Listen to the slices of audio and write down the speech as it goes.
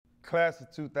Class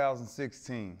of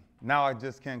 2016. Now I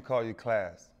just can't call you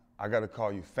class. I gotta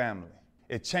call you family.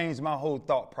 It changed my whole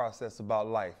thought process about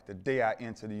life the day I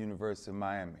entered the University of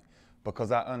Miami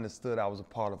because I understood I was a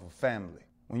part of a family.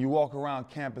 When you walk around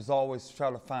campus, always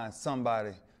try to find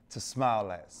somebody to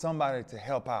smile at, somebody to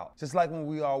help out. Just like when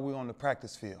we're on the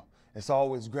practice field. It's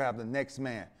always grab the next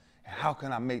man. And how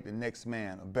can I make the next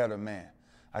man a better man?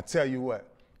 I tell you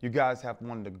what, you guys have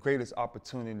one of the greatest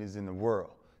opportunities in the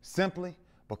world, simply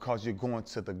because you're going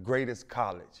to the greatest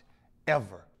college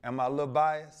ever. Am I a little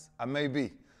biased? I may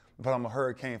be, but I'm a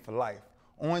Hurricane for life.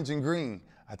 Orange and green,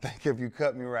 I think if you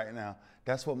cut me right now,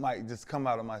 that's what might just come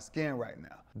out of my skin right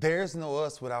now. There's no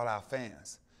us without our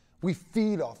fans. We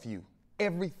feed off you.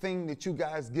 Everything that you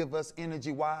guys give us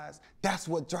energy-wise, that's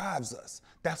what drives us.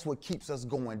 That's what keeps us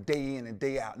going day in and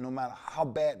day out, no matter how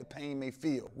bad the pain may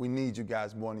feel. We need you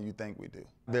guys more than you think we do.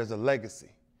 There's a legacy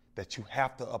that you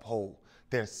have to uphold.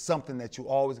 There's something that you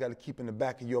always got to keep in the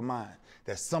back of your mind,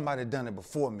 that somebody done it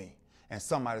before me, and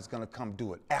somebody's going to come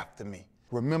do it after me.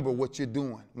 Remember what you're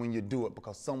doing when you do it,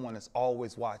 because someone is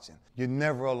always watching. You're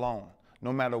never alone.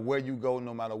 No matter where you go,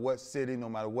 no matter what city, no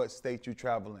matter what state you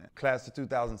travel in. Class of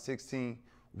 2016,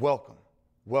 welcome.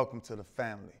 Welcome to the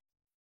family.